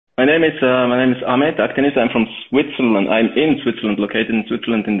My name is Ahmet. I'm from Switzerland. I'm in Switzerland, located in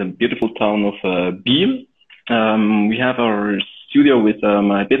Switzerland, in the beautiful town of Biel. We have our studio with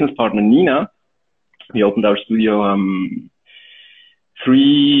my business partner Nina. We opened our studio 3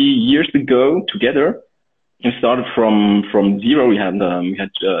 years ago together. We started from zero. We had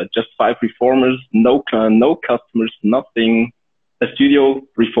just 5 reformers, no customers, nothing. A studio,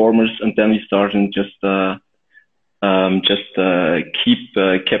 reformers, and then we started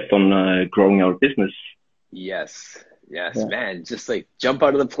kept on growing our business. Yes, yes, Yeah. man. Just like jump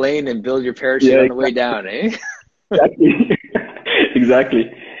out of the plane and build your parachute Yeah, on the way down, eh? exactly.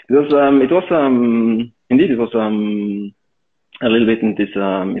 Exactly. Indeed, it was a little bit in this,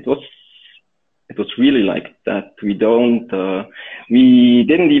 it was really like that. We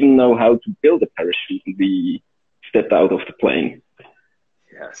didn't even know how to build a parachute. We stepped out of the plane.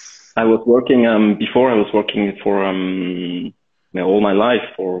 Yes. I was working, before I was working for, all my life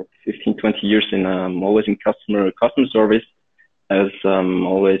for 15, 20 years always in customer service. As I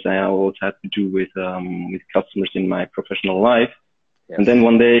always had to do with customers in my professional life. Yes. And then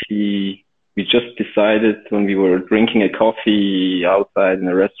one day we just decided, when we were drinking a coffee outside in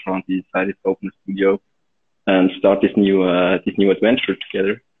a restaurant, we decided to open a studio and start this new adventure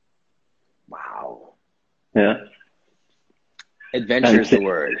together. Wow. Yeah. Adventure is the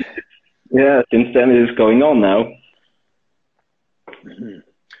word. Yeah. Since then it is going on now. Mm-hmm.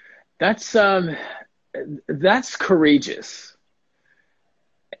 That's courageous.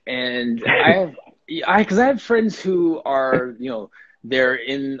 And because I have friends who are, they're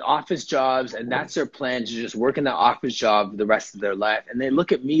in office jobs and that's their plan, to just work in that office job the rest of their life. And they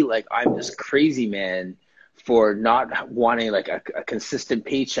look at me like I'm this crazy man for not wanting like a consistent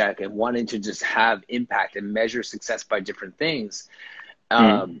paycheck and wanting to just have impact and measure success by different things.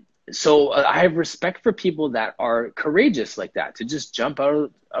 So I have respect for people that are courageous like that, to just jump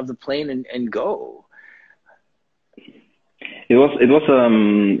out of the plane and go. It was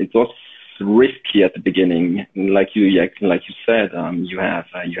risky at the beginning, like you said. You have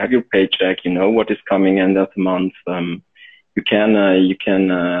your paycheck. You know what is coming end of the month.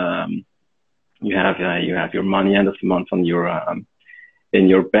 You have your money end of the month on your in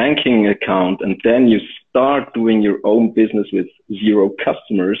your banking account, and then you start doing your own business with 0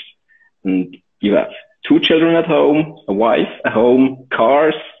 customers, and you have 2 children at home, a wife at home,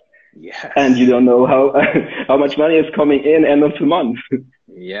 cars. Yes. And you don't know how much money is coming in end of the month.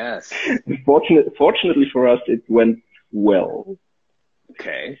 Yes. Fortunately for us, it went well.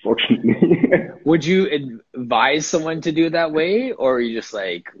 Okay. Fortunately. Would you advise someone to do it that way, or you just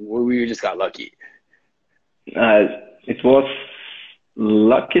we just got lucky? It was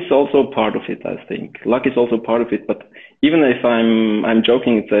luck is also part of it. I think luck is also part of it. But even if I'm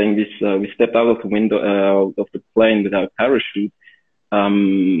joking and saying this, we stepped out of the window of the plane without parachute.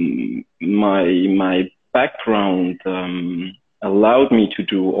 My background allowed me to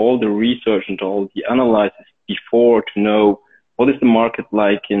do all the research and all the analysis before, to know what is the market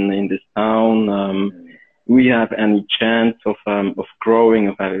like in this town. Do we have any chance of growing,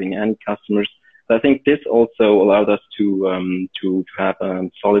 of having any customers? So I think this also allowed us to have a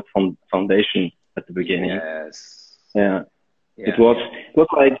solid foundation at the beginning. Yes. Yeah. It was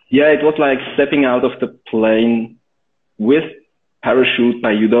like stepping out of the plane with parachute,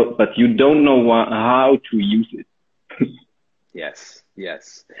 but you don't know how to use it. Yes.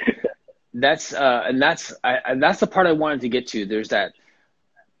 That's the part I wanted to get to. There's that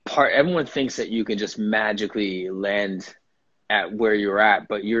part. Everyone thinks that you can just magically land at where you're at,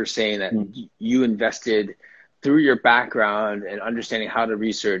 but you're saying that you invested through your background and understanding how to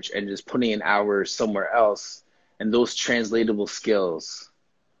research and just putting in hours somewhere else, and those translatable skills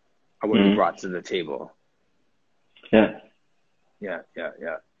are what you brought to the table. Yeah. Yeah.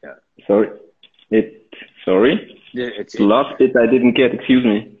 Sorry. It's the last bit I didn't get. Excuse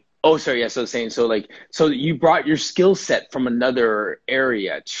me. Oh, sorry. Yeah. So you brought your skill set from another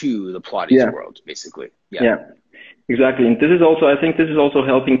area to the Pilates world, basically. Yeah. Exactly. And I think this is also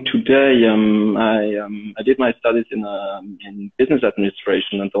helping today. I did my studies in business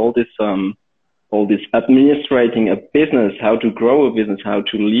administration, and all this administrating a business, how to grow a business, how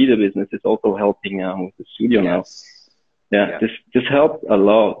to lead a business, is also helping with the studio now. Yeah. This helped a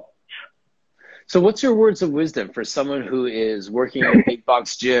lot. So what's your words of wisdom for someone who is working in a big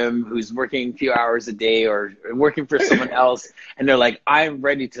box gym, who's working a few hours a day, or working for someone else, and they're like, I'm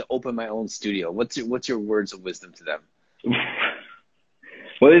ready to open my own studio? What's your words of wisdom to them?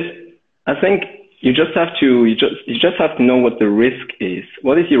 I think you just have to know what the risk is.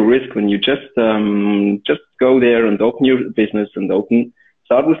 What is your risk when you just go there and open your business and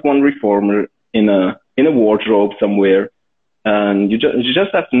start with 1 reformer in a wardrobe somewhere, And you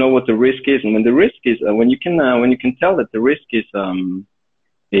just have to know what the risk is. And when the risk is, when you can tell that the risk is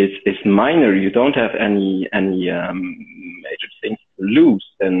minor, you don't have any major things to lose,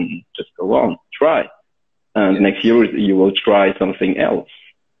 then just go on, try. And next year you will try something else.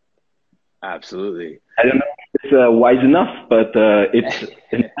 Absolutely. I don't know if it's wise enough, but it's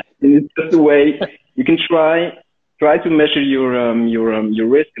just a way you can try to measure your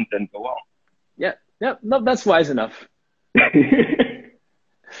risk and then go on. Yeah, no, that's wise enough. Well,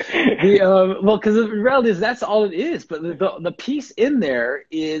 because the reality is that's all it is. But the piece in there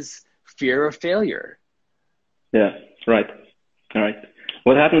is fear of failure. Yeah, right. All right.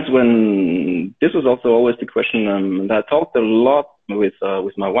 What happens when this was also always the question that I talked a lot with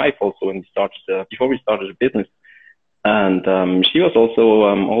my wife also when we started before we started a business, and she was also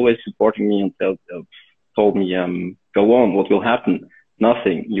always supporting me and told me go on, what will happen?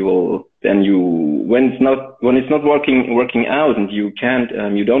 Nothing. You will then when it's not working out and you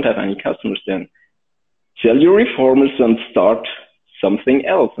don't have any customers, then sell your reformers and start something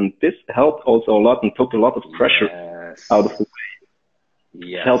else. And this helped also a lot and took a lot of pressure out of the way.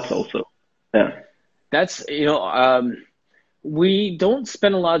 Yes. It helps also. Yeah. That's, we don't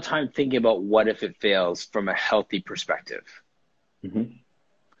spend a lot of time thinking about what if it fails from a healthy perspective. Mm-hmm.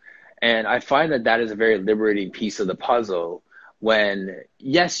 And I find that is a very liberating piece of the puzzle when,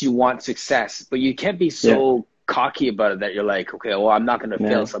 yes, you want success, but you can't be so cocky about it that you're like, okay, well, I'm not going to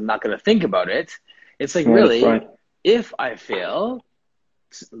fail, so I'm not going to think about it. It's like, really, if I fail,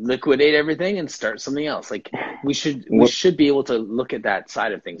 liquidate everything and start something else. Like we should be able to look at that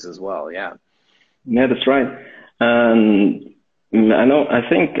side of things as well. Yeah. Yeah, that's right. And I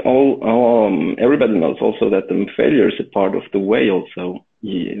think everybody knows also that failure is a part of the way also.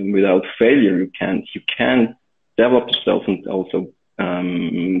 Without failure, you can't develop yourself and also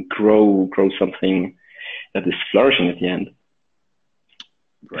grow something that is flourishing at the end.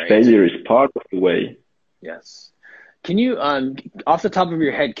 Right. Failure is part of the way. Yes. Can you, off the top of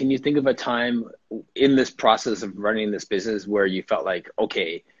your head, can you think of a time in this process of running this business where you felt like,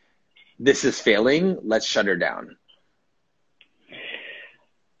 okay, this is failing, let's shut her down?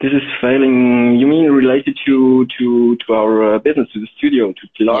 This is failing, you mean related to our business, to the studio, to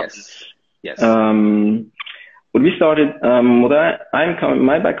Pilates? Yes. When we started,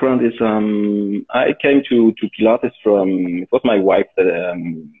 my background is, I came to Pilates it was my wife that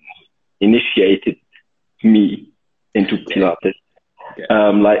initiated me into Pilates. Okay.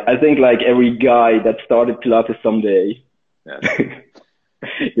 I think like every guy that started Pilates someday.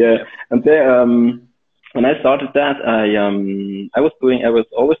 Yeah. And there, when I started that, I was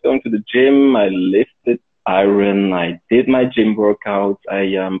always going to the gym. I lifted iron. I did my gym workouts.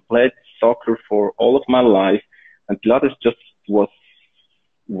 I played soccer for all of my life, and Pilates just was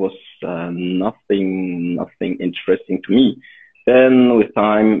nothing interesting to me. Then with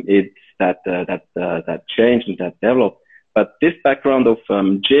time, that changed and that developed. But this background of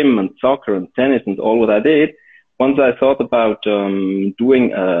gym and soccer and tennis and all what I did, once I thought about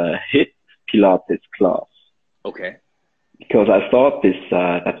doing a HIIT Pilates class. Okay. Because I thought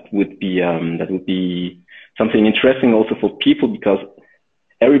that would be something interesting also for people, because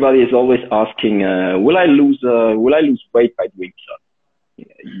everybody is always asking, will I lose weight by doing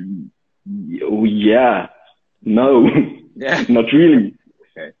Pilates? Yeah, no, not really.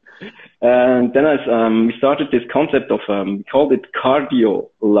 Okay. And then we started this concept of we called it cardio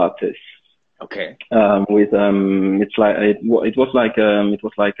Pilates. Okay. It was like an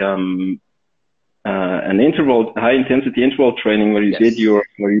high intensity interval training where you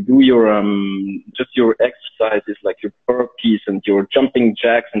do your just your exercises like your burpees and your jumping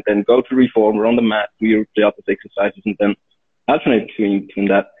jacks, and then go to reformer on the mat, do your Pilates exercises, and then alternate between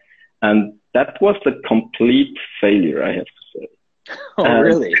that. And that was a complete failure, I have to say. Oh,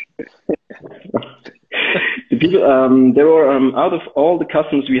 really? The people, there were out of all the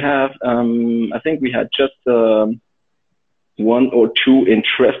customers we have, I think we had just one or two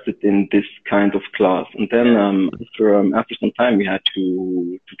interested in this kind of class, and then after some time we had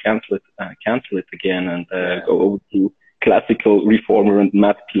to cancel it again and go over to classical reformer and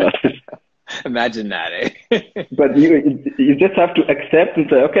mat Pilates. Imagine that, eh? But you just have to accept and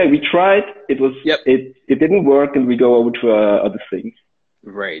say, okay, we tried, it didn't work, and we go over to other things.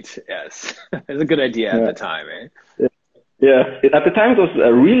 Right. Yes. It's a good idea at the time, eh? Yeah. At the time, it was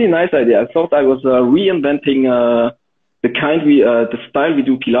a really nice idea. I thought I was reinventing the style we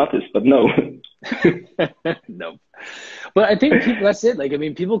do Pilates, but no. No. But I think that's it. Like, I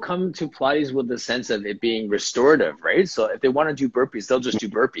mean, people come to Pilates with the sense of it being restorative, right? So if they want to do burpees, they'll just do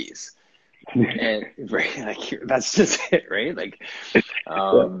burpees. And right, like, that's just it, right? Like,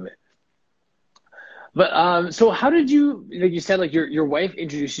 But so how did you, like you said, like your wife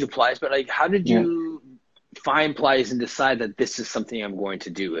introduced you to Pilates, but like how did Yeah. you find Pilates and decide that this is something I'm going to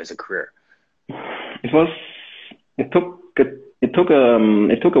do as a career? It was, it took, it took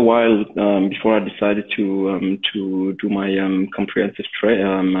a while before I decided to do my comprehensive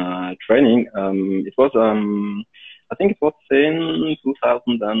training. It was, I think it was in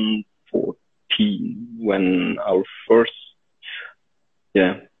 2014 when our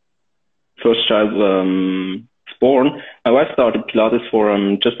yeah, first child was born. My wife started Pilates for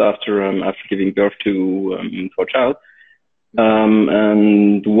just after giving birth to a child.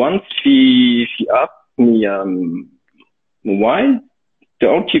 And once she asked me, why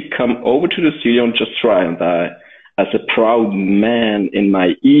don't you come over to the studio and just try? And as a proud man in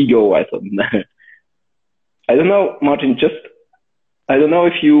my ego, I thought, I don't know, Martin, just, I don't know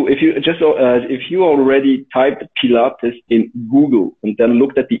if you already typed Pilates in Google and then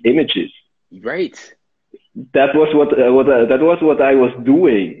looked at the images. Right. That was what I was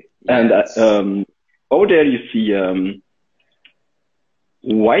doing. Yes. And, over there you see,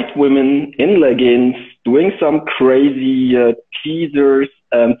 white women in leggings doing some crazy teasers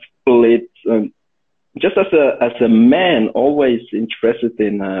and splits. Just as a man, always interested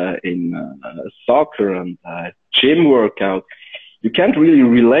in soccer and gym workout, you can't really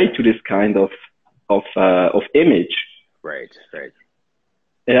relate to this kind of image. Right. Right.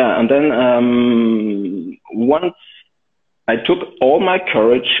 Yeah, and then once I took all my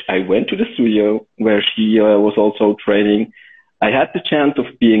courage, I went to the studio where she was also training. I had the chance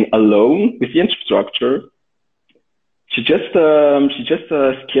of being alone with the instructor. She just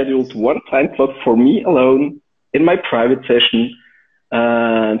scheduled one time slot for me alone in my private session,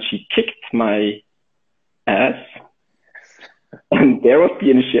 and she kicked my ass. And there was the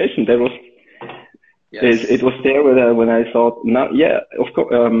initiation. Yes. It was there when I thought, now, yeah, of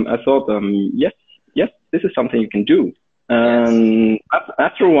course, I thought, yes, this is something you can do. Yes. And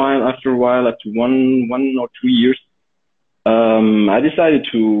after a while, after one or 2 years, I decided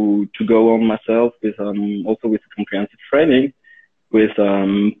to go on myself with also with comprehensive training with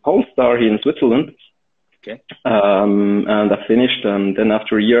Polestar here in Switzerland. Okay. And I finished. Then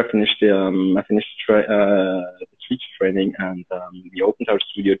after a year, I finished the teacher training, and we opened our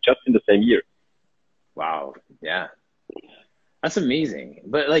studio just in the same year. Wow. Yeah. That's amazing.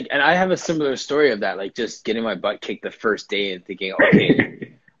 But like, and I have a similar story of that, like just getting my butt kicked the first day and thinking,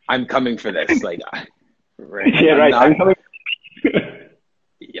 okay, I'm coming for this. Like, right. Yeah, right. I'm I'm coming.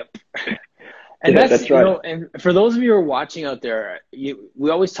 Yep. And Yeah, that's, that's right. and for those of you who are watching out there, we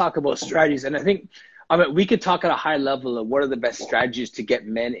always talk about strategies. And I think, I mean, we could talk at a high level of what are the best strategies to get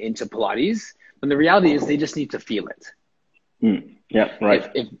men into Pilates. But the reality is they just need to feel it. Yeah, right.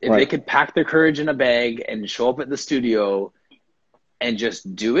 If Right. they could pack their courage in a bag and show up at the studio and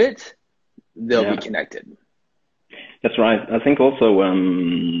just do it, they'll be connected. That's right. I think also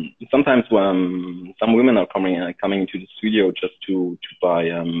sometimes some women are coming into the studio just to buy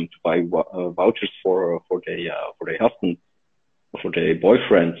vouchers for their husband or for their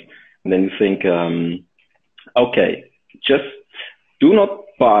boyfriend, and then you think, okay, just do not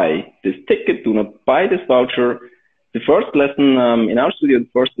buy this ticket, do not buy this voucher. The first lesson in our studio, the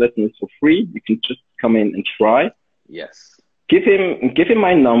first lesson is for free. You can just come in and try. Yes. Give him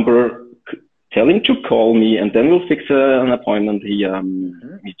my number. Tell him to call me, and then we'll fix an appointment. He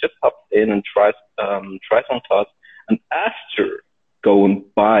just pops in and tries on class, and after go and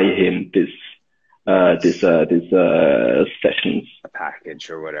buy him this sessions. A package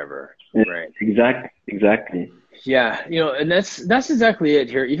or whatever. Yeah, Right. Exactly. Yeah, and that's exactly it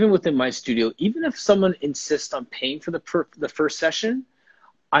here. Even within my studio, even if someone insists on paying for the first session,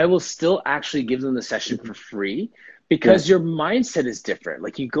 I will still actually give them the session for free because your mindset is different.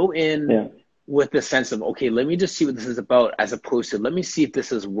 Like you go in with the sense of, okay, let me just see what this is about, as opposed to let me see if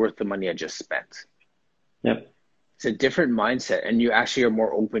this is worth the money I just spent. Yep. It's a different mindset, and you actually are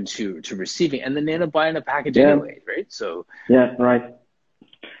more open to receiving, and then they end up buying a package anyway, right? So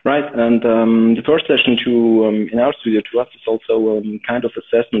right. And the first session in our studio to us is also kind of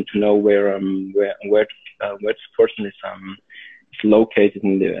assessment to know where this person is located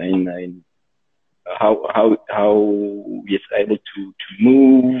in how he is able to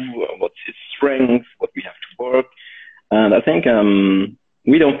move, what's his strength, what we have to work. And I think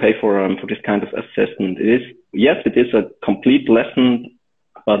we don't pay for this kind of assessment. It is a complete lesson,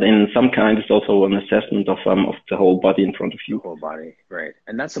 but in some kind it's also an assessment of the whole body in front of you. The whole body, right?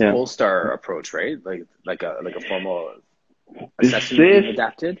 And that's a Polestar approach, right? Like a formal assessment you've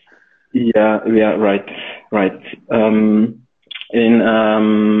adapted. Yeah, right.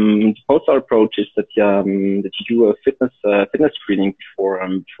 the post approach is that you do a fitness screening before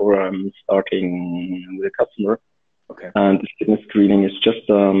starting with a customer. Okay. And the fitness screening is just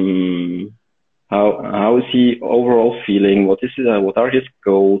how is he overall feeling? What are his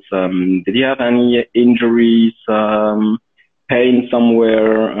goals? Did he have any injuries? Pain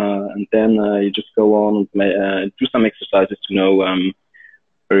somewhere? And then you just go on and do some exercises to know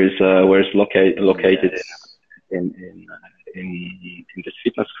where is located in this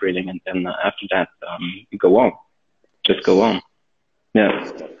fitness screening, and then after that you go on. Just go on.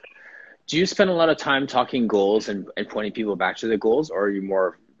 Yeah. Do you spend a lot of time talking goals and pointing people back to their goals, or are you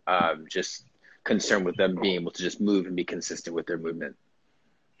more just concerned with them being able to just move and be consistent with their movement?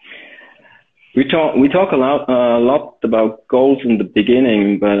 We talk a lot about goals in the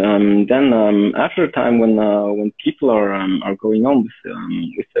beginning, but then after a time when people are going on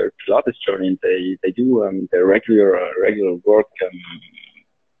with their Pilates journey, and they do their regular work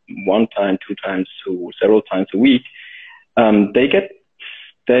 1 time, 2 times, to several times a week,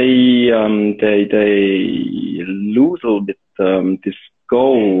 they lose a little bit this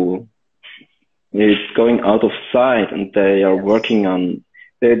goal is going out of sight, and they are working on.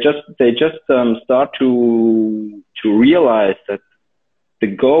 They just start to realize that the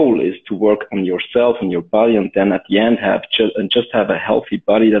goal is to work on yourself and your body, and then at the end just have a healthy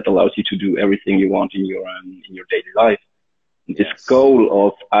body that allows you to do everything you want in your daily life. This goal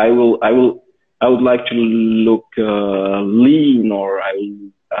of I would like to look lean, or I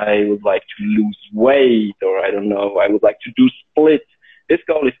would like to lose weight, or I don't know, I would like to do split. This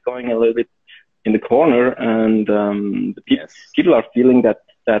goal is going a little bit in the corner, and people are feeling that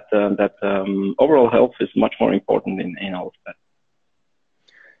overall health is much more important in all of that.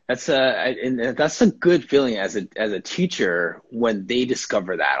 That's a good feeling as a teacher when they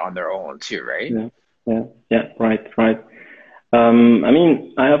discover that on their own too, right? Yeah, right. I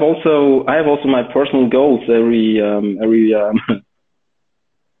mean, I have also my personal goals.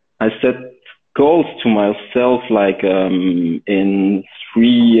 I set goals to myself, like in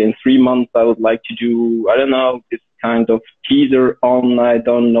 3 months I would like to do, I don't know, this kind of teaser on, I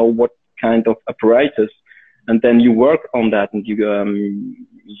don't know what kind of apparatus, and then you work on that, and you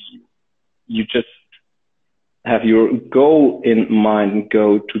just have your goal in mind and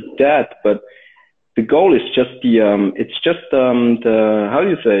go to that. But the goal is just the how do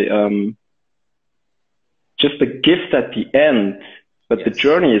you say, just a gift at the end, but the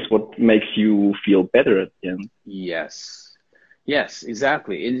journey is what makes you feel better at the end. Yes,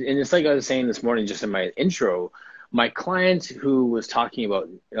 exactly. And it's like I was saying this morning, just in my intro, my client who was talking about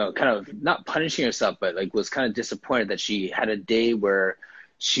kind of not punishing herself, but like was kind of disappointed that she had a day where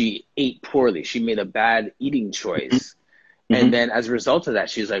she ate poorly. She made a bad eating choice. Mm-hmm. And then as a result of that,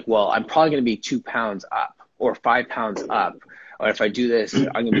 she's like, well, I'm probably going to be 2 pounds up or 5 pounds up. Or if I do this,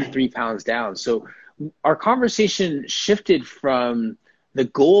 I'm going to be 3 pounds down. So our conversation shifted from the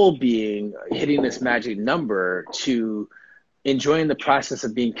goal being hitting this magic number to enjoying the process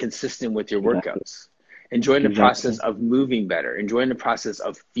of being consistent with your workouts, enjoying the process of moving better, enjoying the process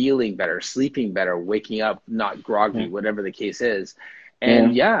of feeling better, sleeping better, waking up not groggy, whatever the case is.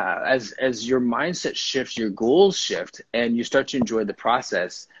 And as your mindset shifts, your goals shift, and you start to enjoy the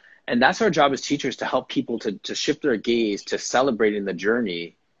process. And that's our job as teachers, to help people to shift their gaze to celebrating the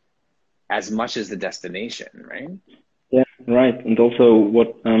journey as much as the destination, right? Yeah, right. And also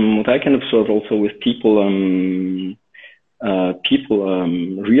what I can observe also with people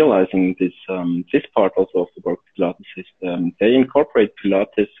realizing this part also of the work of Pilates is they incorporate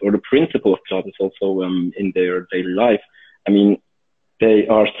Pilates, or the principle of Pilates, also in their daily life. I mean, they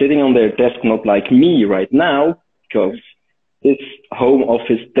are sitting on their desk, not like me right now, because this home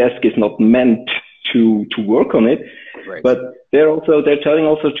office desk is not meant to work on it. Right. But they're telling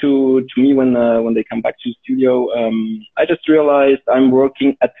also to me when they come back to the studio, I just realized I'm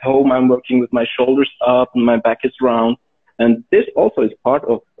working at home. I'm working with my shoulders up and my back is round. And this also is part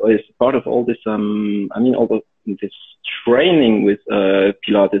of all this, this training with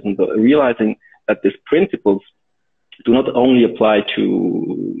Pilates, and realizing that these principles do not only apply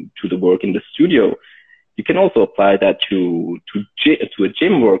to the work in the studio. You can also apply that to a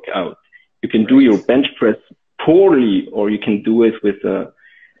gym workout. You can do your bench press poorly, or you can do it with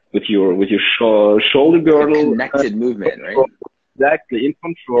your shoulder girdle. Connected movement, right? Exactly, in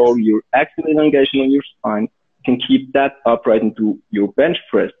control. You're actively engaging on your spine. Can keep that upright and do your bench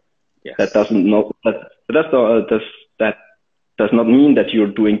press. Yes. That does not mean that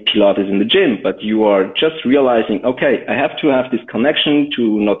you're doing Pilates in the gym, but you are just realizing, okay, I have to have this connection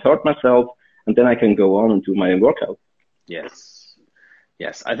to not hurt myself, and then I can go on and do my workout. Yes.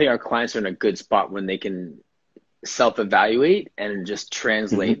 I think our clients are in a good spot when they can self-evaluate and just Hmm.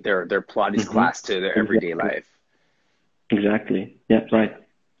 translate their Pilates Hmm. class to their everyday Exactly. life. Exactly. Yeah. Right.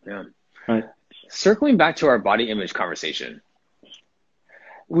 Yeah. Right. Circling back to our body image conversation,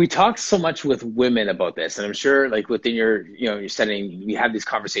 we talk so much with women about this, and I'm sure like within your, your setting, we have these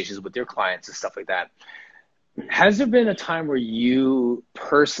conversations with your clients and stuff like that. Has there been a time where you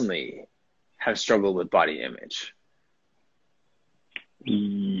personally have struggled with body image?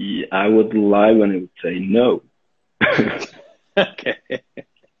 I would lie when I would say no. Okay.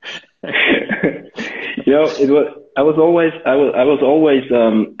 It was. I was always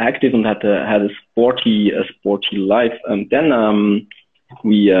active and had a sporty life. And then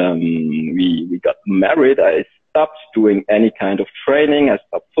we got married. I stopped doing any kind of training. I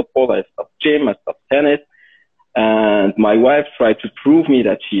stopped football. I stopped gym. I stopped tennis. And my wife tried to prove me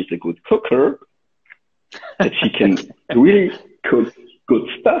that she's a good cooker, that she can really cook good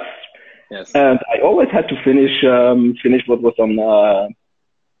stuff. Yes. And I always had to finish what was Your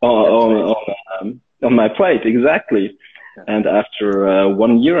plate. on my plate, exactly. Yeah. And after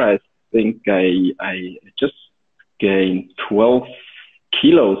 1 year, I think I just gained 12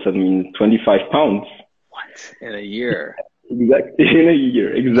 kilos. I mean, 25 pounds. What? In a year? Exactly in a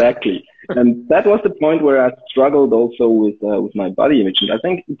year, exactly. And that was the point where I struggled also with my body image. And I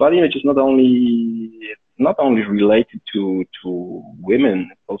think body image is not only related to women.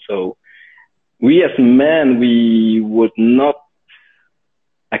 It's also we as men we would not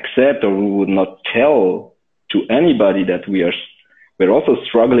accept or we would not tell to anybody that we're also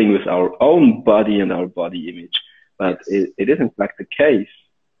struggling with our own body and our body image. But Yes. it is in fact the case.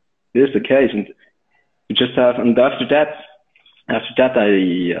 It is the case, and we just have. And after that,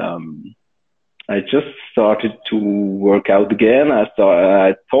 I just started to work out again. I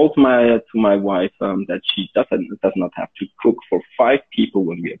told my wife that she does not have to cook for 5 people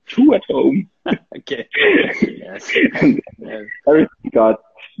when we have two at home. Okay. Yes. And Yes. everything got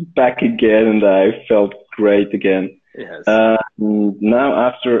back again, and I felt great again. Yes. Now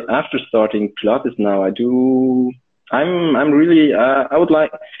after starting Pilates, now I do. I'm really. I would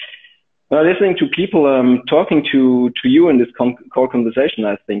like. Listening to people talking to you in this call conversation,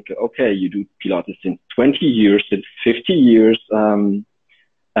 I think, okay, you do Pilates since 20 years, since 50 years, and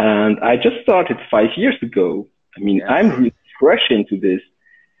I just started 5 years ago. I mean, I'm Yes. really fresh into this,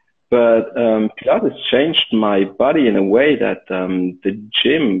 but Pilates changed my body in a way that the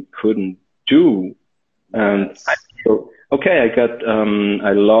gym couldn't do. And I Yes. feel, okay,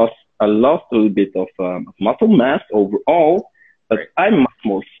 I lost a little bit of muscle mass overall, but Right. I'm much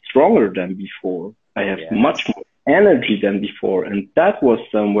more stronger than before. I have much Yes. more energy than before, and that was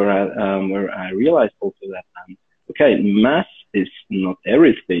where I realized also that okay, mass is not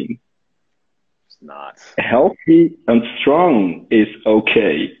everything. It's not. Healthy and strong is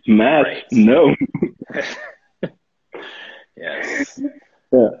okay. Mass, Right. no. Yes.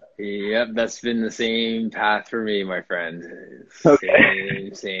 Yeah. Yep, that's been the same path for me, my friend. Okay.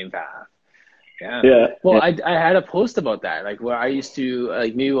 Same path. Yeah. Yeah. Well, Yeah. I had a post about that. Like where I used to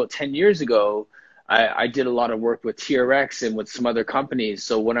like maybe about 10 years ago, I did a lot of work with TRX and with some other companies.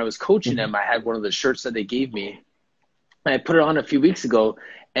 So when I was coaching Mhm. them, I had one of the shirts that they gave me. And I put it on a few weeks ago,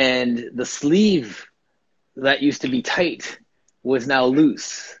 and the sleeve that used to be tight was now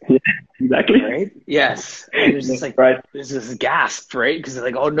loose. Yeah. Exactly. Right? Yes. And there's Yeah. just like Right. there's this gasp, right? Because they're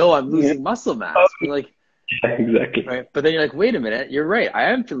like, oh no, I'm Yeah. losing muscle Oh, mass. You're like, yeah, exactly. right. But then you're like, wait a minute, you're right.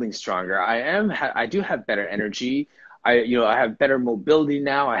 I am feeling stronger. I do have better energy. I have better mobility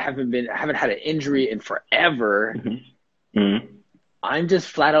now. I haven't had an injury in forever. Hmm. Hmm. I'm just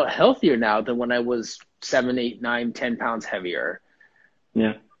flat out healthier now than when I was 7, 8, 9, 10 pounds heavier.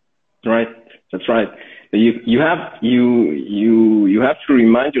 Yeah. Right. That's right. You have to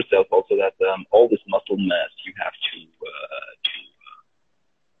remind yourself also that all this muscle mass you have to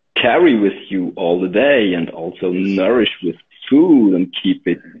carry with you all the day and also Yes. nourish with food and keep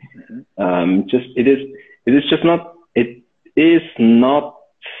it. Mm-hmm. Just it is just not it is not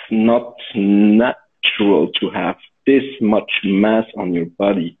natural to have this much mass on your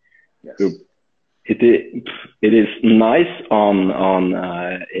body. Your Yes. it is nice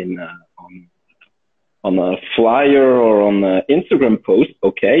on a flyer or on an Instagram post.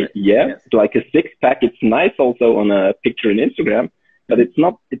 Okay, Right. yeah, Yes. like a six pack. It's nice also on a picture in Instagram, but Mm-hmm.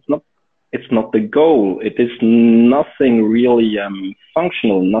 it's not the goal. It is nothing really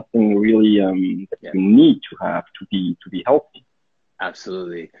functional. Nothing really that Yeah. you need to have to be healthy.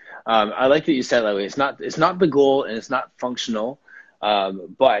 Absolutely. I like that you said it that way. It's not the goal and it's not functional.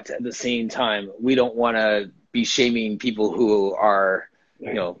 But at the same time, we don't want to be shaming people who are,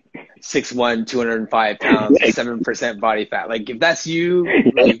 6'1", 205 pounds, Yeah, 7% body fat. Like if that's you,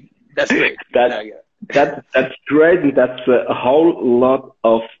 like that's great. that Yeah, yeah. that's great, and that's a whole lot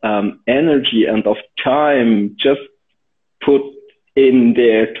of energy and of time just put in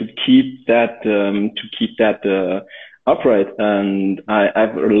there to keep that upright. And I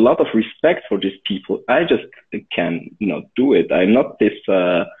have a lot of respect for these people. I just can not do it. I'm not this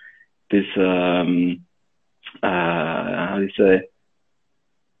how do you say?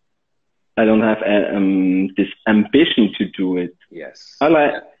 I don't have this ambition to do it. Yes.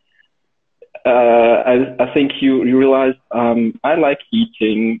 I think you realize I like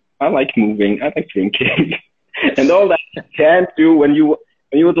eating, I like moving, I like drinking, and all that you can do when you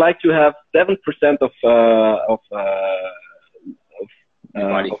would like to have 7% of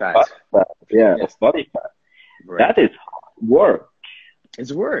body fat. Yeah, yes. of body fat. Right. That is hard work.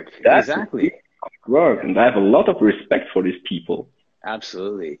 It's work. That's exactly. Hard work, and I have a lot of respect for these people.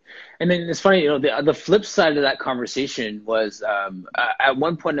 Absolutely. And then it's funny, the flip side of that conversation was at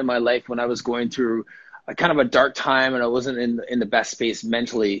one point in my life when I was going through a kind of a dark time and I wasn't in the best space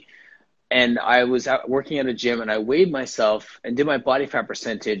mentally, and I was working at a gym and I weighed myself and did my body fat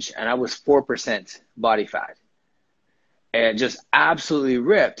percentage, and I was 4% body fat and just absolutely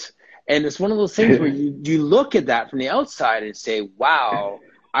ripped. And it's one of those things where you look at that from the outside and say, wow,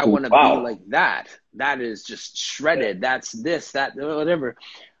 I want to be like that. That is just shredded. That's this, that, whatever.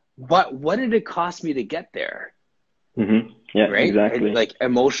 But what did it cost me to get there? Mm-hmm. Yeah, right? exactly. Like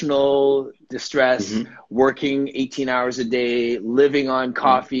emotional distress, working 18 hours a day, living on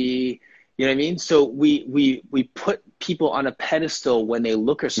coffee. You know what I mean? So we put people on a pedestal when they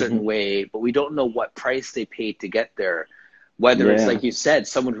look a certain way, but we don't know what price they paid to get there. Whether it's like you said,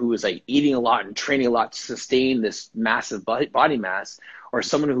 someone who is like eating a lot and training a lot to sustain this massive body mass, or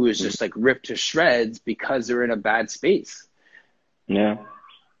someone who is just like ripped to shreds because they're in a bad space. Yeah,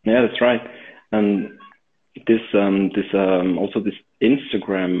 that's right. And this also this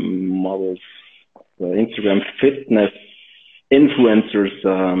Instagram models, Instagram fitness influencers,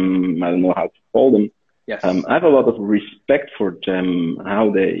 I don't know how to call them. Yes. I have a lot of respect for them, how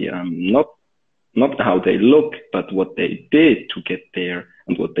they not how they look, but what they did to get there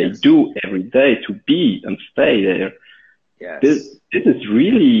and what they do every day to be and stay there. Yes. This is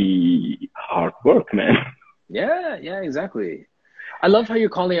really hard work, man. Yeah, exactly. I love how you're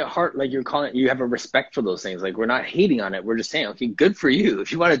calling it hard, like you have a respect for those things. Like we're not hating on it. We're just saying, okay, good for you.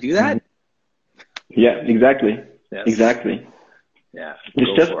 If you want to do that. Yeah, exactly. Yes. Exactly. Yeah.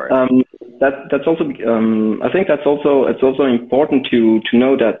 It's just, that's also, I think it's also important to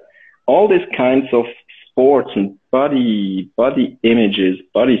know that all these kinds of sports and body images,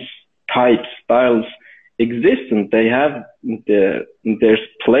 body types, styles exist, and they have there's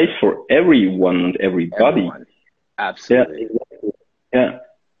place for everyone and everybody. Everyone. Absolutely. Yeah.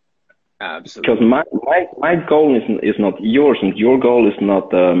 Absolutely. Because my goal is not yours, and your goal is not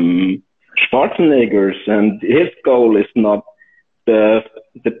Schwarzenegger's, and his goal is not the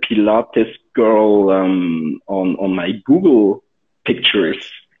Pilates girl on my Google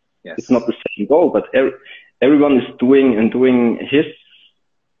pictures. Yes. It's not the same goal, but everyone is doing his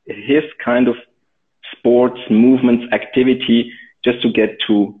kind of sports, movements, activity just to get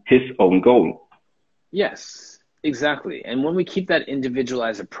to his own goal. Yes, exactly. And when we keep that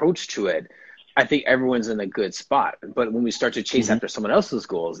individualized approach to it, I think everyone's in a good spot. But when we start to chase after someone else's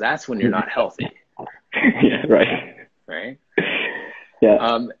goals, that's when you're not healthy. Yeah, right. Right?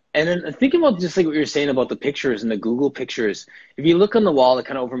 Yeah. And then thinking about just like what you're saying about the pictures and the Google pictures, if you look on the wall,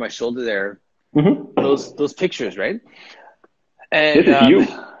 kind of over my shoulder there, those pictures, right? And this is you.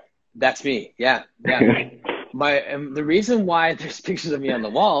 That's me. Yeah. The reason why there's pictures of me on the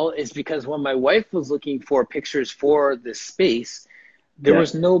wall is because when my wife was looking for pictures for this space, there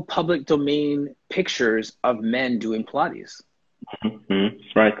was no public domain pictures of men doing Pilates.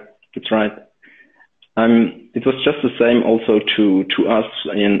 Right. That's right. It was just the same also to us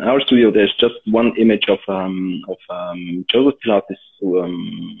in our studio. There's just one image of Joseph Pilates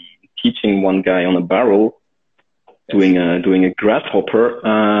teaching one guy on a barrel, doing a grasshopper,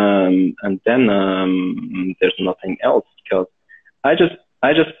 and then there's nothing else, because I just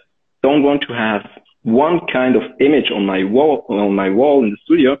don't want to have one kind of image on my wall in the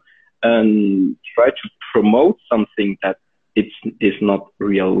studio and try to promote something that is not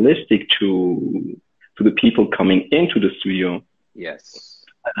realistic to the people coming into the studio. Yes.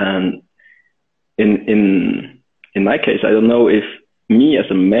 And in my case, I don't know if me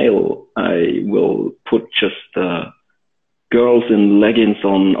as a male, I will put just girls in leggings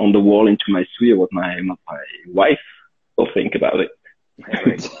on the wall into my studio. What my wife will think about it.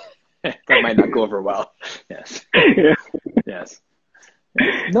 Right. That might not go over well. Yes. Yes.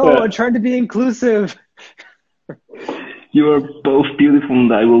 No, I'm trying to be inclusive. You are both beautiful,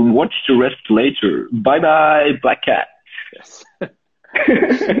 and I will watch the rest later. Bye bye, Black Cat. Yes.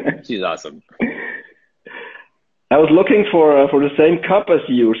 She's awesome. I was looking for the same cup as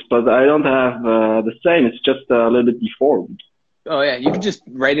yours, but I don't have the same. It's just a little bit deformed. Oh yeah, you can just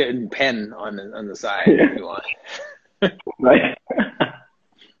write it in pen on the side if you want. Right?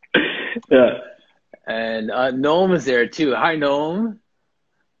 Yeah. And Noam is there too. Hi, Noam.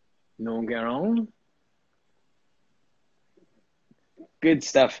 Noam Garon. Good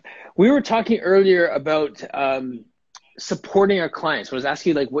stuff. We were talking earlier about supporting our clients. I was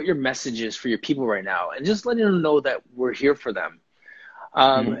asking like what your message is for your people right now, and just letting them know that we're here for them.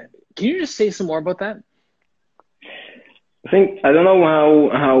 Can you just say some more about that? I don't know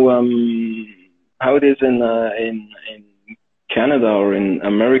how it is in Canada or in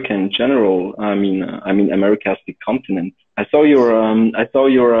America in general. I mean America as the continent. I saw your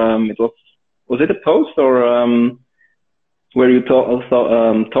it was it a post or where you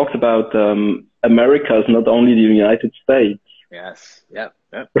also talked about America is not only the United States. Yes. Yep.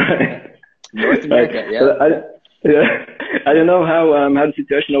 Right. North America. Right. Yeah. I don't know how the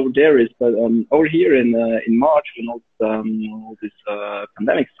situation over there is, but over here in March when all this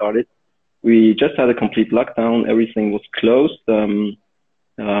pandemic started, we just had a complete lockdown. Everything was closed.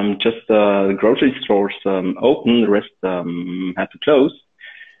 Just the grocery stores open. The rest had to close.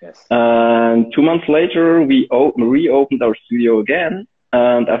 Yes. And 2 months later, we reopened our studio again,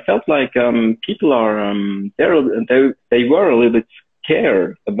 and I felt like people are they were a little bit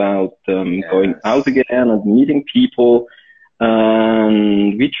scared about going out again and meeting people.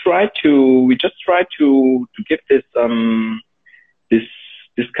 And we just tried to give this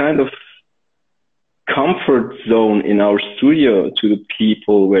kind of comfort zone in our studio to the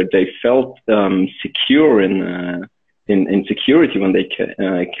people where they felt secure in security when they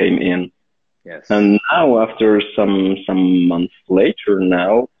came in. Yes. And now, after some months later,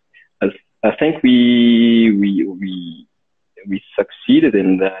 now I think we succeeded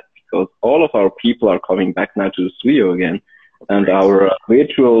in that because all of our people are coming back now to the studio again, and our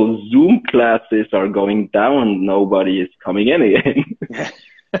virtual Zoom classes are going down. Nobody is coming in again.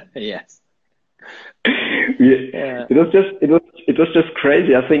 Yes. Yeah. It was just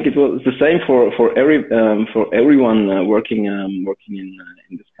crazy. I think it was the same for everyone working in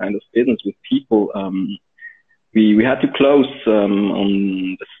this kind of business with people. We had to close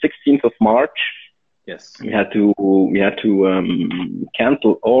on the 16th of March. Yes. We had to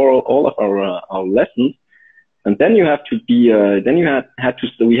cancel all of our lessons, and then you have to be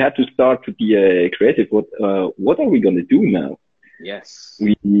we had to start to be creative. What are we going to do now? Yes.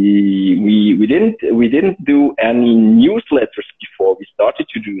 We didn't do any newsletters before. We started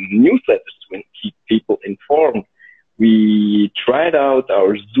to do newsletters to keep people informed. We tried out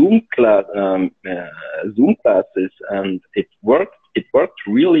our Zoom classes, and it worked. It worked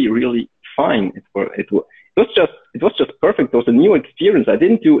really, really fine. It was just perfect. It was a new experience. I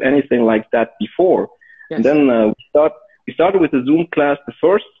didn't do anything like that before. Yes. And then we started with the Zoom class. The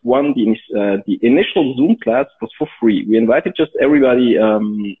first one, the initial Zoom class was for free. We invited just everybody,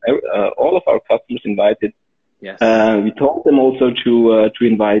 all of our customers invited. Yes. We told them also to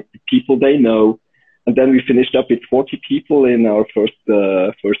invite the people they know. And then we finished up with 40 people in our first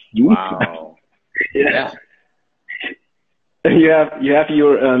Zoom class. Yeah. You have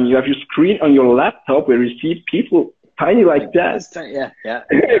your screen on your laptop where you see people tiny like that. Yeah. Yeah.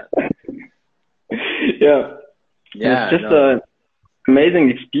 Yeah. It's just an amazing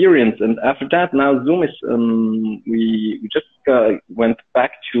experience. And after that, now Zoom is we just went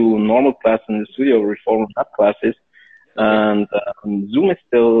back to normal class in the studio, reform lab classes. And Zoom is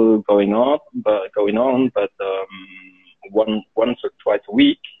still going on, but once or twice a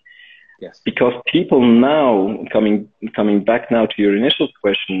week. Yes. Because people now coming back now to your initial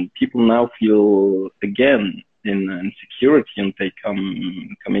question, people now feel again in security, and they come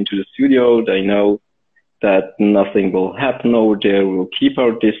into the studio. They know that nothing will happen over there. We'll keep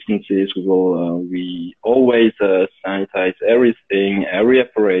our distances. We always sanitize everything, every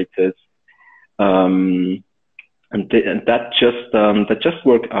apparatus. And that just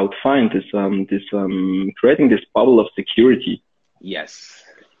worked out fine. This creating this bubble of security. Yes.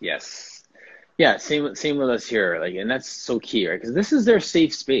 Yeah. Same with us here. Like, and that's so key, right? Because this is their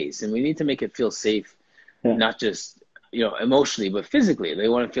safe space, and we need to make it feel safe, not just emotionally, but physically. They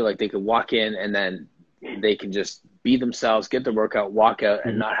want to feel like they could walk in and then they can just be themselves, get the workout, walk out,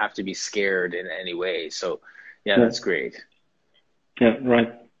 and not have to be scared in any way. So, that's great. Yeah.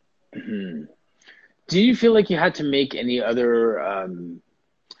 Right. Mm-hmm. Do you feel like you had to make any other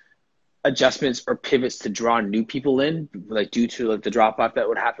adjustments or pivots to draw new people in, like due to the drop off that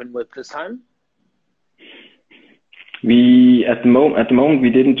would happen with this time? We at the moment we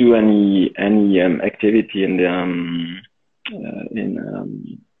didn't do any activity in the in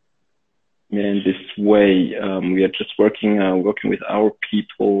yeah, in this way. We are just working with our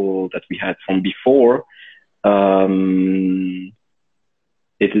people that we had from before. Um,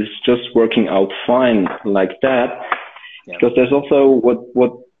 it is just working out fine like that, Yeah. because there's also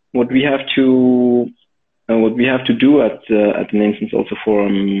what we have to what we have to do at an instance also for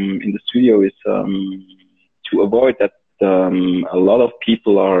in the studio is to avoid that a lot of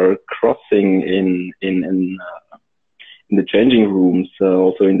people are crossing in the changing rooms.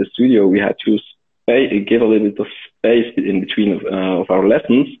 Also in the studio, we had to give a little bit of space in between of our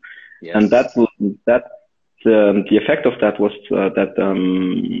lessons, and Yes. that the effect of that was that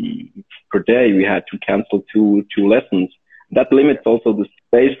per day we had to cancel two lessons. That limits also the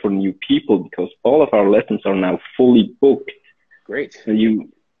space for new people, because all of our lessons are now fully booked. Great. And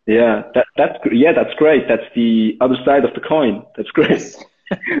that's great. That's the other side of the coin. That's great. Yes.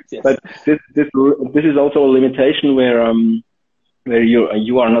 Yes. But this is also a limitation where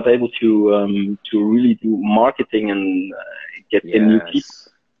you are not able to really do marketing and get in new people. Yes.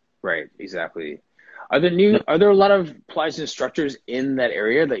 Right. Exactly. Are there a lot of Pilates instructors in that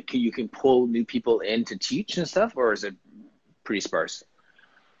area that you can pull new people in to teach and stuff, or is it pretty sparse?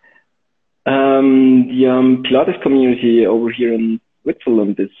 The Pilates community over here in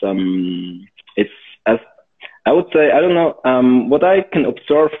Switzerland is it's, as I would say, I don't know, what I can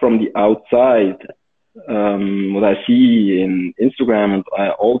observe from the outside, what I see in Instagram and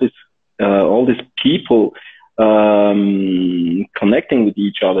all these people connecting with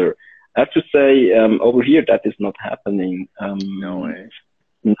each other. I have to say, over here that is not happening. No way.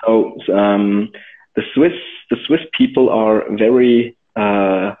 No, the Swiss people are very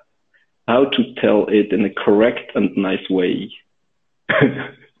how to tell it in a correct and nice way.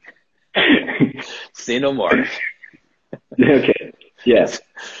 Say no more. Okay. Yes.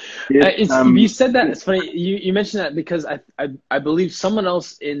 You said that. It's funny. You mentioned that because I believe someone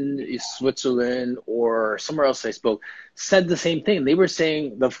else in Switzerland or somewhere else I spoke said the same thing. They were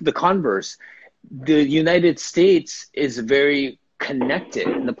saying the converse. The United States is very connected,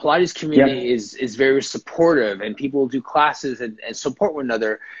 and the Pilates community is very supportive, and people do classes and support one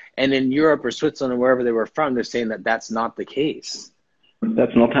another. And in Europe or Switzerland or wherever they were from, they're saying that that's not the case.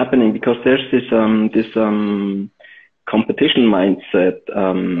 That's not happening because there's this competition mindset.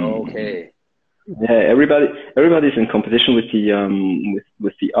 Okay. Yeah, everybody's in competition with the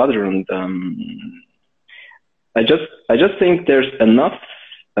with the other, and I just think there's enough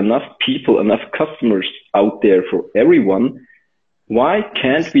people, enough customers out there for everyone. Why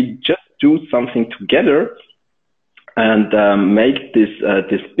can't we just do something together and make this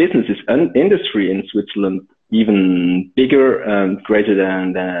business, this industry in Switzerland even bigger and greater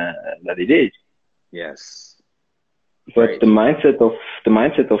than that it is? Yes. But right. the mindset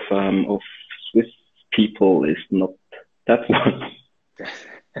of Swiss people is not that one.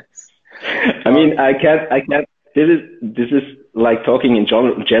 I mean, I can't. This is like talking in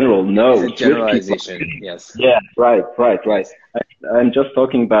general. No, it's a generalization. Yes. Yeah, right. I'm just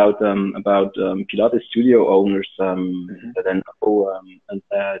talking about Pilates studio owners that I know, and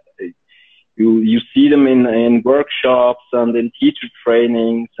that you see them in workshops and in teacher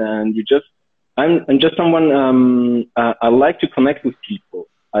trainings, and I'm just someone I like to connect with people.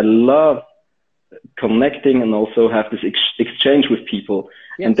 I love connecting and also have this exchange with people.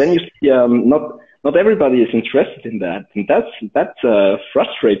 Yes. And then you see not everybody is interested in that, and that's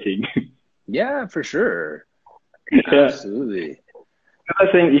frustrating. Yeah, for sure. Yeah. Absolutely. I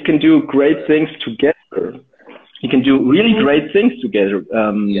think you can do great things together. You can do really great things together.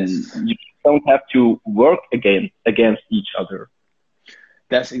 Yes. You don't have to work against each other.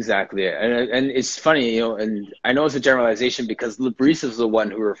 That's exactly it. And it's funny, and I know it's a generalization because Labrice is the one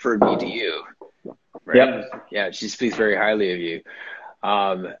who referred me to you. Right? Yep. Yeah, she speaks very highly of you.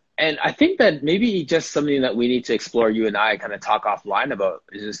 And I think that maybe just something that we need to explore, you and I kind of talk offline about,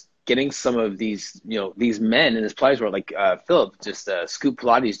 is just getting some of these, these men in this Pilates world, like Philip, just Scoop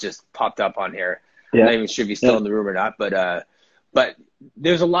Pilates just popped up on here. Yeah. I'm not even sure if he's still in the room or not, but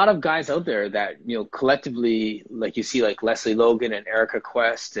there's a lot of guys out there that, collectively, like you see, like Leslie Logan and Erica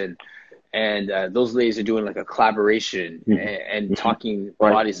Quest, and those ladies are doing like a collaboration and talking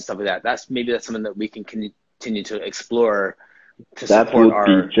Pilates and stuff like that. That's something that we can continue to explore to support our.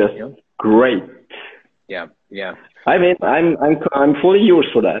 That would be just great. Yeah. I mean, I'm fully yours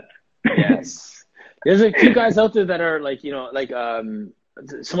for that. Yes. There's a few guys out there that are like,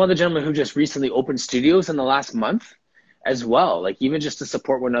 some other gentlemen who just recently opened studios in the last month as well. Like even just to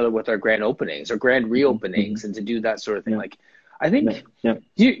support one another with our grand openings or grand reopenings and to do that sort of thing. Like, I Yeah. think, Yeah.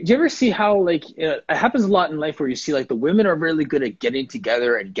 do you ever see how like it happens a lot in life where you see like the women are really good at getting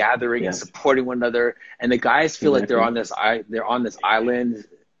together and gathering and Yeah. supporting one another, and the guys feel like Exactly. they're on this island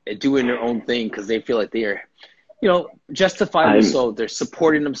doing their own thing because they feel like they are, justifiably I'm. so. They're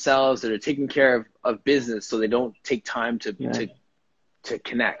supporting themselves, they're taking care of business, so they don't take time to Yeah.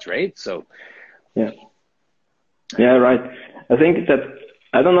 connect, right? So Yeah. Yeah. Right. I think that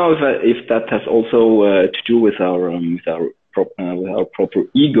I don't know if that has also to do with our proper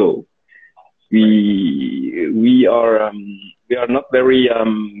ego. right, We are not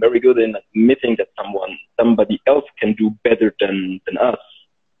very good in admitting that somebody else can do better than us.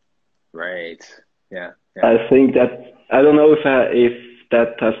 right, yeah, yeah, I think that I don't know if that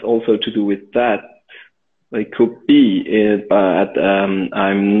has also to do with that. It could be, but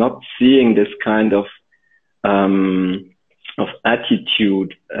I'm not seeing this kind um, of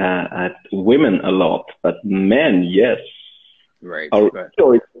attitude at women a lot, but men, yes. right, Our right.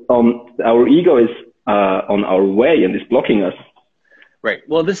 ego is our ego is on our way and is blocking us. Right.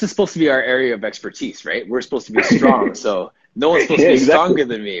 Well, this is supposed to be our area of expertise, right? We're supposed to be strong, so no one's supposed to Yeah, be exactly. stronger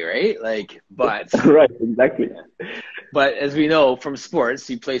than me, right? Like, but Right, exactly. but as we know from sports,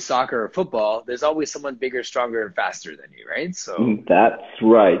 you play soccer or football, there's always someone bigger, stronger, and faster than you, right? So, That's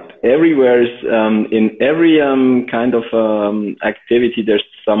right. Everywhere, in every kind of activity, there's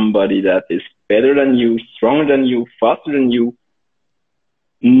somebody that is better than you, stronger than you, faster than you,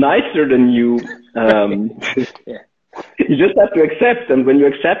 nicer than you. right. Yeah. You just have to accept, and when you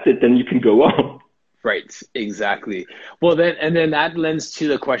accept it, then you can go on. Right, exactly. Well, then that lends to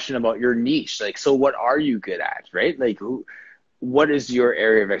the question about your niche. Like, so what are you good at, right? Like, what is your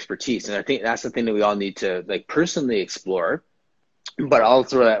area of expertise? And I think that's the thing that we all need to like personally explore. But I'll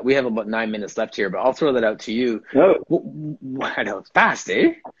throw that. We have about 9 minutes left here, but I'll throw that out to you. No, I know it's fast,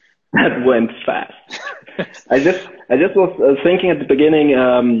 eh? that went fast. I just was thinking at the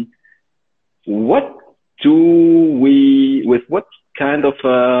beginning, what with what kind of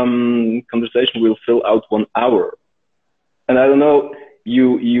conversation we'll fill out 1 hour? And I don't know,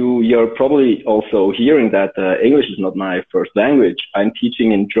 you're probably also hearing that English is not my first language. I'm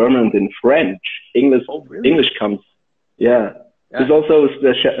teaching in German and in French. Oh, really? English comes, yeah. Yeah. This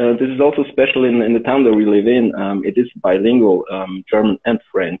is also special in the town that we live in. It is bilingual, German and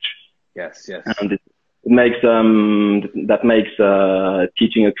French, Yes, and yes. it makes that makes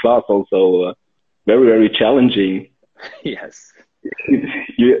teaching a class also very challenging. Yes.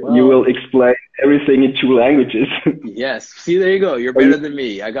 You will Well, explain everything in 2 languages. yes. See, there you go. You're better than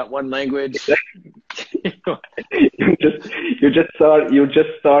me. I got one language. you just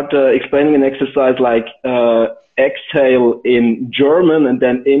start explaining an exercise like exhale in German and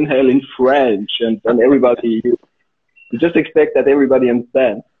then inhale in French, and then you just expect that everybody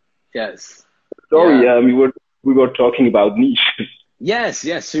understands. Yes. Sorry, Yeah. we were talking about niche. Yes,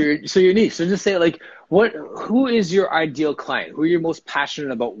 yes. So you're niche. So just say like who is your ideal client? Who are you most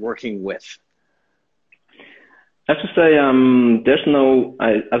passionate about working with? I have to say,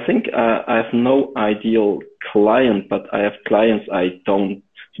 I think I have no ideal client, but I have clients I don't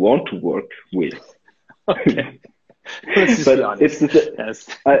want to work with. Okay. Let's just be But honest. Yes.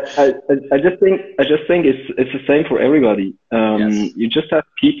 I just think it's the same for everybody. Yes. You just have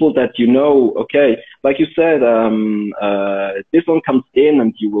people that okay, like you said, this one comes in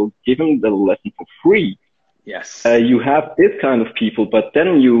and you will give him the lesson for free. Yes. You have this kind of people, but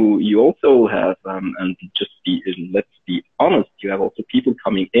then you also have, and let's be honest, you have also people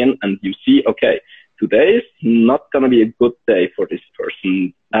coming in and you see, okay, today is not going to be a good day for this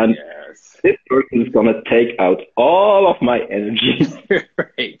person. And Yes. this person is going to take out all of my energy.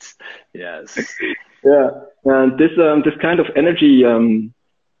 Right. Yes. Yeah. And this kind of energy,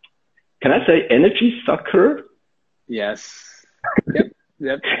 can I say energy sucker? Yes. Yep.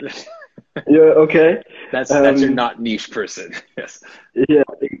 Yep. Yeah. Okay. That's your not niche person. Yes. Yeah,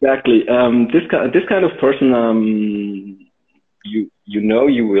 exactly. This kind of person, you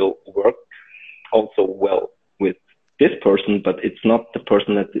will work also well with this person, but it's not the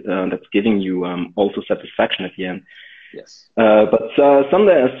person that's giving you also satisfaction at the end. Yes. But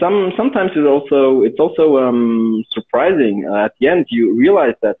sometimes it's also surprising. At the end, you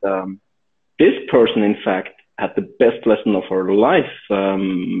realize that this person, in fact, had the best lesson of her life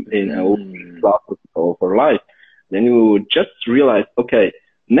in all classes of her life. Then you just realize, okay,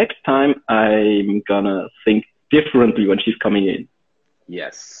 next time I'm gonna think differently when she's coming in.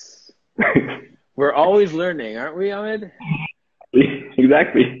 Yes. We're always learning, aren't we, Ahmed?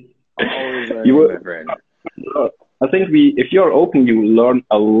 Exactly. Always You learning, will, my friend. I think if you're open, you learn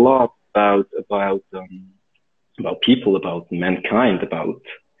a lot about people, about mankind, about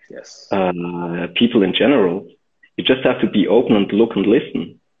Yes. people in general. You just have to be open and look and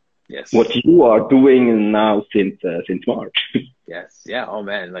listen. Yes. What you are doing now since March. Yes. Yeah. Oh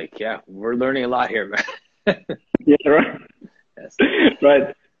man. Like, yeah, we're learning a lot here, man. Yeah, right. Yes.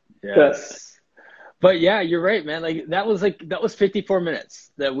 Right. Yes. But yeah, you're right, man. That was 54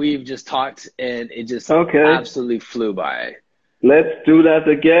 minutes that we've just talked, and it just Okay. absolutely flew by. Let's do that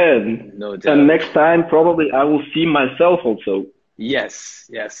again. No doubt. And next time, probably I will see myself also. Yes,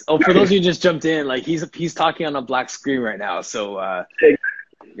 yes. Oh, for those of you who just jumped in, like he's talking on a black screen right now. So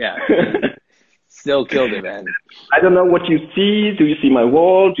yeah, still killed it, man. I don't know what you see. Do you see my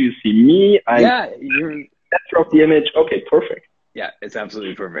wall? Do you see me? Yeah, you're center of the image. Okay, perfect. Yeah, it's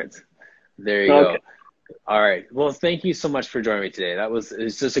absolutely perfect. There you go. All right. Well, thank you so much for joining me today.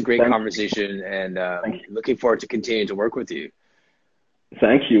 It's just a great conversation, and looking forward to continuing to work with you.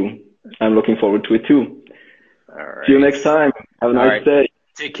 Thank you. I'm looking forward to it too. All right. See you next time. Have a nice day.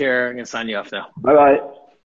 Take care. I'm going to sign you off now. Bye-bye.